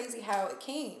 And it's crazy how it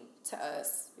came to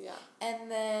us. Yeah. And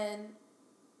then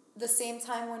the same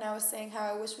time when I was saying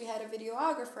how I wish we had a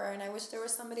videographer and I wish there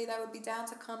was somebody that would be down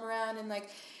to come around and like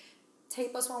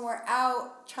tape us when we're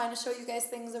out trying to show you guys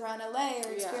things around LA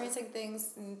or experiencing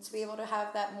things, and to be able to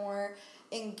have that more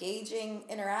engaging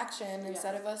interaction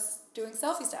instead of us doing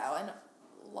selfie style. And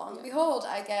long and behold,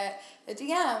 I get a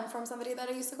DM from somebody that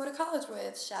I used to go to college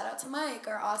with. Shout out to Mike,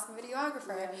 our awesome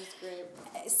videographer. Yeah, he's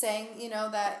great. Saying,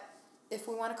 that if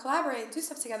we want to collaborate, do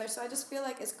stuff together. So I just feel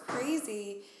like it's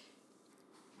crazy.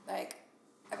 Like,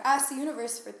 I've asked the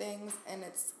universe for things, and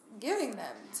it's giving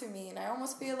them to me. And I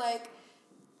almost feel like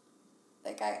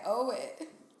I owe it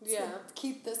to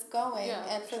keep this going. Yeah,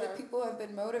 and for the people who have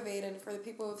been motivated, for the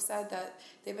people who have said that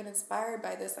they've been inspired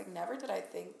by this, like, never did I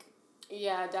think.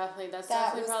 Yeah, definitely. That's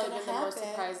definitely probably been the most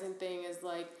surprising thing is,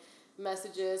 like,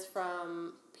 messages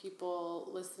from people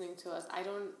listening to us. I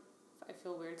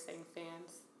feel weird saying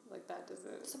fans. Like, that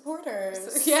doesn't...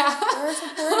 Supporters. Yeah. We're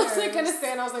supporters. I was, like, going to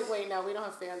say, and I was like, wait, no, we don't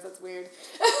have fans. That's weird.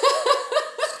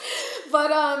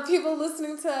 But people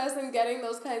listening to us and getting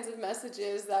those kinds of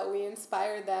messages that we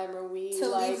inspire them or we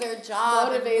to leave their job,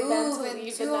 motivate and them to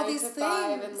leave the 9 to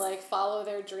 5 and like follow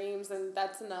their dreams, and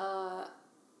that's not,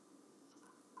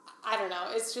 I don't know,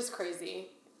 it's just crazy.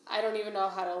 I don't even know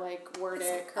how to like word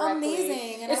it correctly.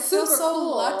 Amazing, and it's I feel so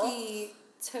cool. Lucky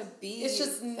to be. It's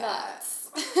just nuts.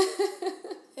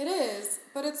 It is,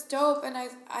 but it's dope, and I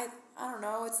don't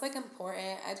know. It's like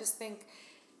important. I just think.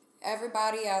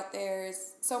 Everybody out there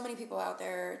is so many people out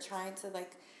there trying to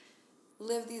like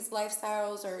live these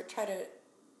lifestyles or try to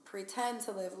pretend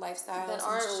to live lifestyles that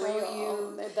aren't show real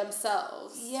you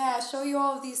themselves. Yeah, show you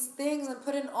all of these things and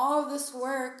put in all of this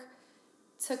work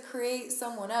to create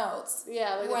someone else.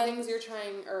 Yeah, like the things you're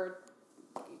trying, or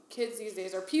kids these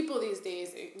days, or people these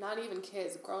days, not even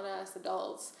kids, grown ass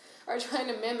adults are trying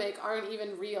to mimic aren't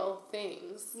even real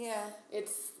things. Yeah,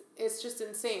 it's just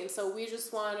insane. So we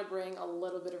just want to bring a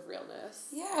little bit of realness.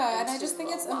 Yeah, and I just think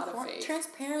it's important.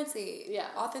 Transparency. Yeah.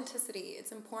 Authenticity.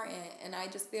 It's important. And I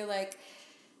just feel like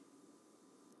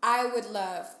I would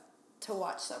love to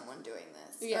watch someone doing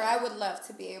this. Yeah. Or I would love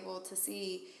to be able to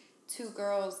see two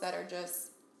girls that are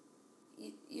just,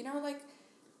 like,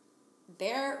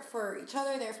 there for each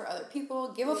other, there for other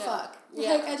people, give a fuck.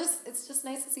 Yeah. Like, it's just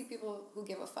nice to see people who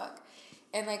give a fuck.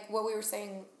 And, like, what we were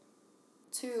saying,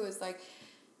 too, is, like,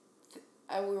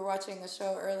 we were watching a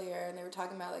show earlier, and they were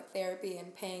talking about, like, therapy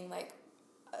and paying, like,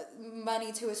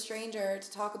 money to a stranger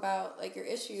to talk about, like, your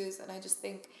issues. And I just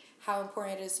think how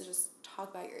important it is to just talk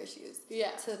about your issues.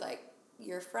 Yeah. To, like,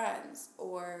 your friends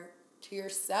or to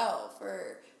yourself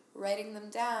or writing them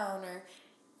down. Or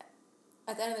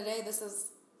at the end of the day, this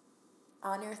is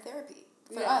on-air therapy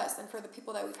for us and for the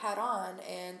people that we've had on.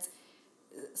 And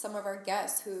some of our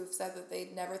guests who've said that they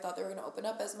never thought they were going to open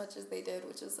up as much as they did,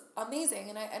 which is amazing.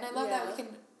 And I love that we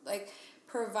can, like,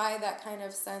 provide that kind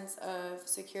of sense of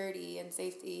security and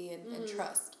safety and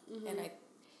trust. Mm-hmm. And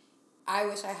I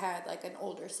wish I had, like, an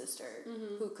older sister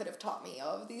who could have taught me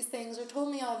all of these things or told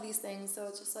me all of these things. So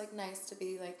it's just, like, nice to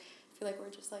be, like, I feel like we're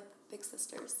just, like, big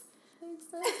sisters. Big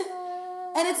sisters.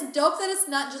 And it's dope that it's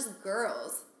not just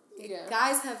girls. Yeah.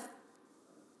 Guys have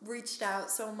reached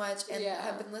out so much and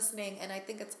have been listening, and I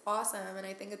think it's awesome, and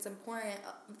I think it's important,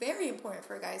 very important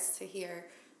for guys to hear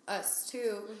us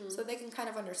too, so they can kind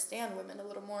of understand women a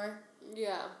little more.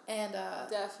 Yeah. And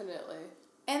definitely.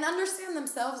 And understand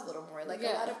themselves a little more. Like,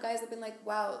 a lot of guys have been like,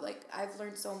 wow, like, I've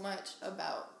learned so much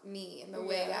about me and the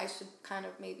way I should kind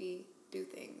of maybe do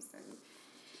things and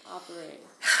operate.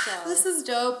 So this is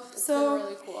dope. It's so been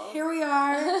really cool. Here we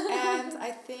are, and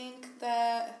I think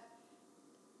that.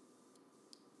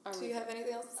 Do you have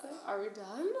anything else to say? Are we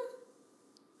done?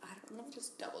 I don't know. Let me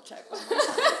just double check one more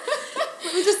time.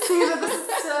 Let me just see that this is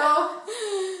so.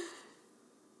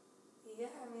 Yeah,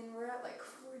 I mean, we're at like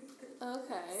 40.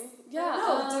 Okay. Yeah.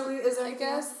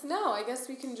 I guess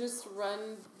we can just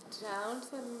run down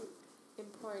some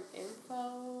important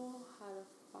info, how to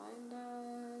find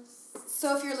us.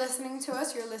 So if you're listening to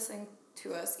us, you're listening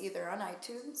to us either on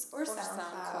iTunes or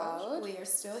SoundCloud. We are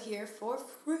still here for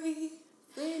free.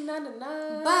 But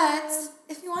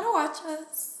if you want to watch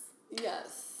us,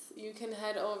 yes, you can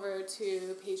head over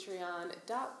to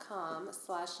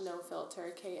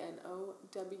patreon.com/nofilter,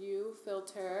 KNOW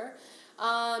filter.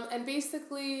 And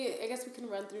basically, I guess we can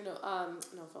run through no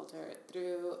filter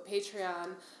through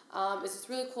Patreon. It's this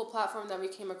really cool platform that we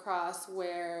came across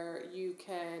where you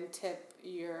can tip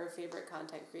your favorite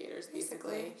content creators,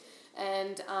 basically.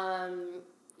 And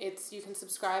you can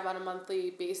subscribe on a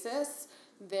monthly basis.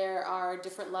 There are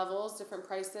different levels, different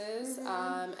prices,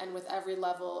 and with every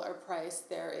level or price,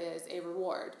 there is a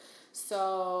reward.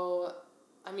 So,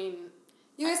 I mean,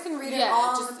 you guys can read it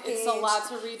all on the page. It's a lot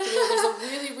to read through. There's a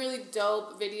really, really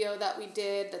dope video that we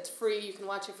did that's free. You can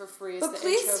watch it for free. It's but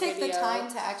please take the time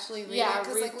to actually read it,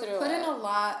 because we put in a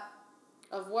lot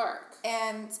of work.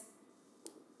 And,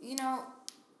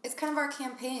 it's kind of our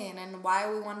campaign and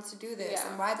why we wanted to do this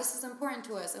and why this is important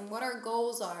to us and what our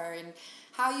goals are and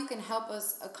how you can help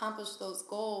us accomplish those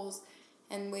goals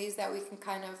and ways that we can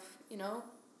kind of, you know,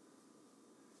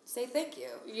 say thank you.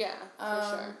 Yeah, for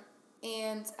sure.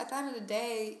 And at the end of the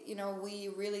day, you know, we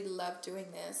really love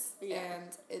doing this. Yeah.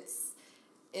 And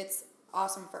it's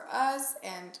awesome for us,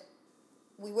 and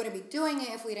we wouldn't be doing it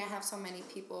if we didn't have so many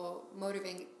people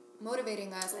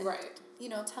motivating us and, you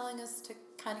know, telling us to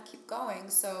kind of keep going.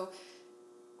 So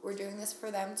we're doing this for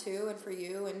them too and for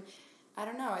you, and I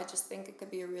don't know, I just think it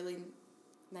could be a really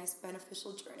nice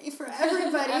beneficial journey for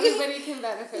everybody. Everybody can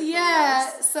benefit from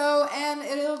this. So, and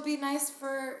it'll be nice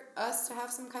for us to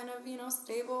have some kind of, you know,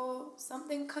 stable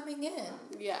something coming in.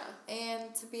 Yeah.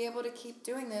 And to be able to keep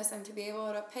doing this and to be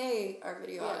able to pay our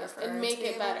videographer. And make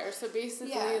it better. So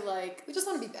basically, like... we just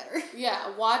want to be better.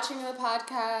 Yeah. Watching the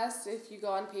podcast, if you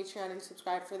go on Patreon and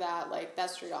subscribe for that, like,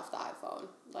 that's straight off the iPhone.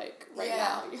 Like,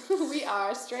 now. We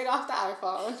are straight off the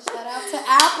iPhone. Shout out to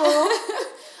Apple.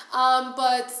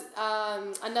 But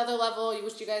another level,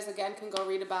 which you guys, again, can go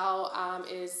read about,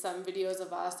 is some videos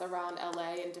of us around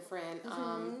LA and different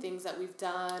things that we've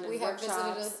done. We have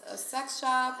visited a sex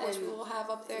shop, which we will have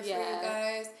up there for you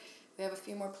guys. We have a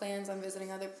few more plans on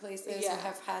visiting other places. We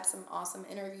have had some awesome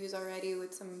interviews already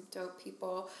with some dope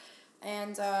people.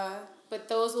 And but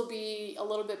those will be a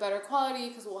little bit better quality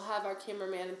because we'll have our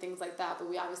cameraman and things like that, but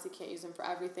we obviously can't use them for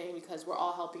everything because we're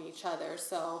all helping each other.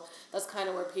 So that's kind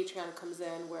of where Patreon comes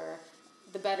in, where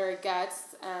the better it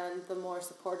gets and the more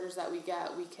supporters that we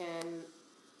get, we can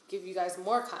give you guys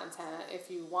more content if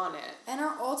you want it. And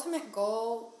our ultimate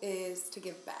goal is to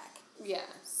give back. Yeah.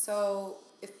 So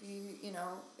if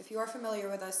you are familiar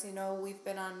with us, you know we've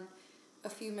been on a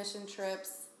few mission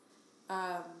trips,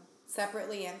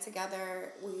 separately and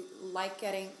together. We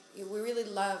really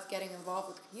love getting involved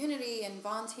with the community and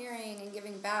volunteering and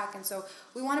giving back, and so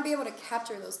we want to be able to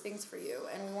capture those things for you,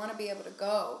 and we want to be able to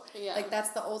go. Yeah. Like,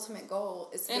 that's the ultimate goal,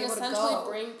 is to be able to go. And essentially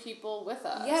bring people with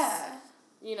us. Yeah.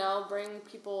 You know, bring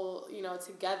people, you know,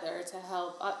 together to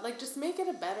help, just make it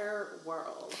a better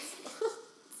world.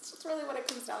 It's just really what it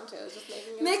comes down to, is just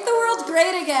making it Make the world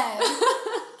great again.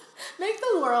 Make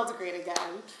the world great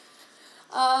again.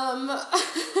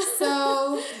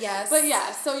 So, yes. But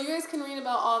yeah, so you guys can read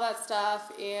about all that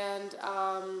stuff, and,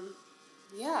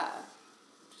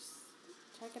 just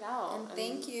check it out. And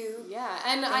thank you. Yeah,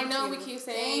 and I know we keep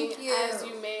saying, as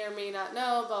you may or may not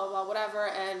know, blah, blah, blah, whatever,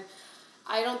 and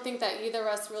I don't think that either of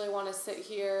us really want to sit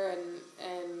here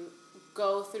and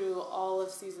go through all of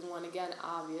season 1 again,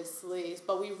 obviously,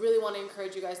 but we really want to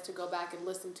encourage you guys to go back and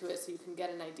listen to it so you can get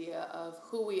an idea of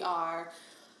who we are,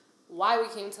 why we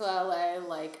came to LA,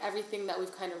 like everything that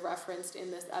we've kind of referenced in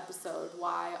this episode,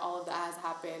 why all of that has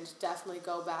happened. Definitely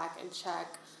go back and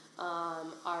check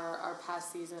our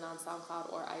past season on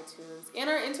SoundCloud or iTunes. And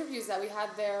our interviews that we had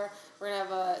there, we're going to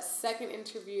have a second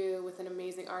interview with an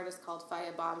amazing artist called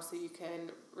Firebomb, so you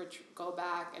can go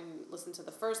back and listen to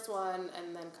the first one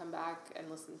and then come back and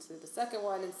listen to the second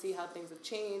one and see how things have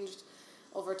changed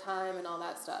over time and all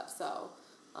that stuff. So,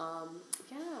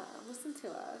 listen to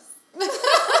us.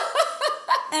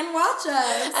 And watch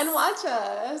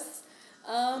us.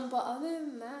 But other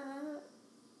than that,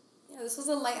 this was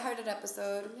a lighthearted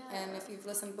episode. Yeah. And if you've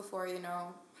listened before, you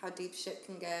know how deep shit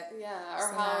can get.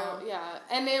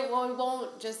 And it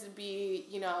won't just be,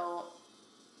 you know,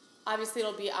 obviously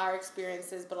it'll be our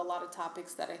experiences, but a lot of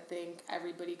topics that I think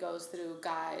everybody goes through: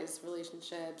 guys,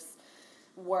 relationships,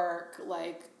 work,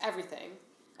 like everything.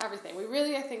 We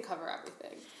really, I think, cover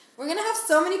everything. We're going to have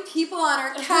so many people on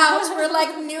our couch. We're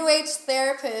like new age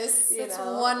therapists. It's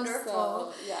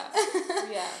wonderful.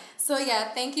 So, So,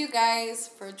 thank you guys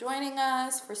for joining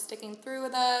us, for sticking through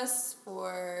with us,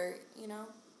 for, you know.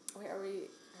 Wait, are we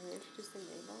introducing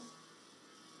Mabel?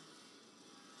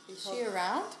 Is she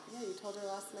around? Yeah, you told her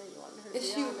last night you wanted her to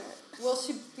be on it. Will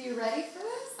she be ready for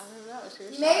this? I don't know. She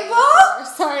was Mabel?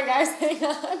 Sorry, guys. Hang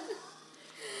on.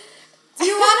 Do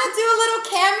you want to do a little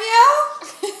cameo?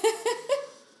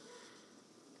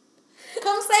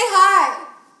 Come say hi.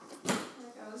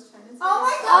 Oh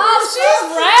my God. Oh, she's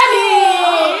ready.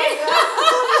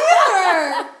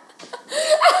 Oh,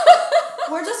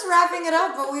 we're just wrapping it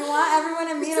up, but we want everyone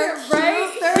to meet our right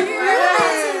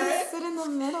here. Sit in the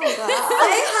middle, guys. Say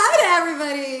hi to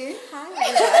everybody. Hi,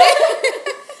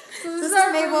 everybody. So this is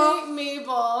our Mabel.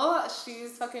 Mabel.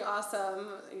 She's fucking awesome.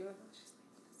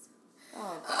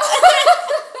 Oh, God.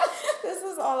 This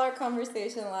was all our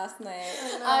conversation last night.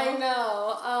 I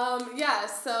know.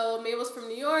 So Mabel's from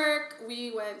New York.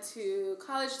 We went to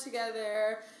college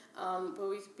together, but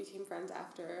we became friends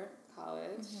after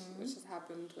college, which has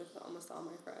happened with almost all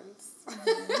my friends.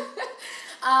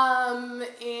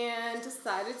 And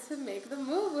decided to make the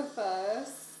move with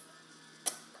us.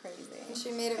 Crazy.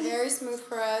 She made it very smooth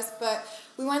for us, but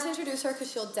we want to introduce her because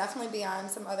she'll definitely be on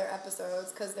some other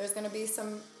episodes because there's going to be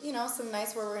some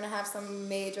nights where we're going to have some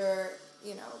major,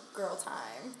 girl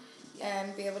time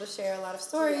and be able to share a lot of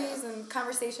stories and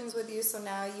conversations with you. So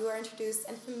now you are introduced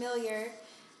and familiar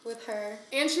with her.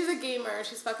 And she's a gamer.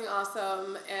 She's fucking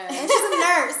awesome. And she's a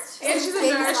nurse. She's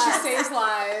a nurse. She saves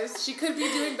lives. She could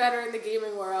be doing better in the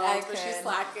gaming world, but she's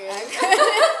slacking.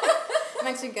 I'm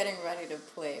actually getting ready to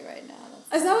play right now.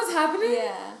 Is that what's happening?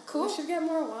 Yeah. Cool. We should get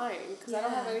more wine because I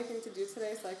don't have anything to do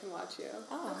today, so I can watch you.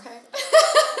 Oh, okay.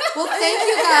 Well, thank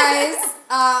you guys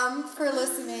for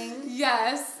listening.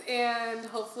 Yes, and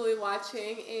hopefully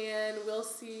watching, and we'll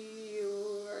see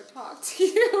you or talk to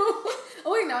you. Oh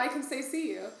wait, now I can say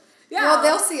see you. Yeah. Well,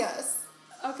 they'll see us.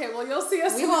 Okay, well you'll see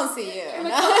us. We won't see you.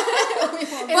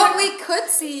 But we could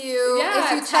see you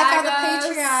if you check out the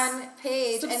Patreon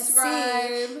page and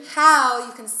see how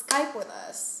you can Skype with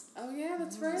us. Oh yeah,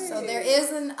 that's right. So there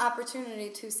is an opportunity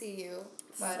to see you.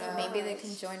 But maybe they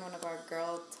can join one of our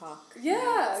girl talk.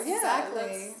 Yeah,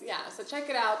 exactly. So check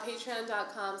it out,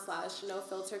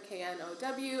 patreon.com/nofilterknow, and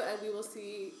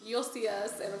you'll see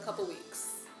us in a couple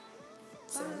weeks.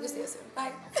 You'll see us soon.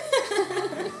 Bye.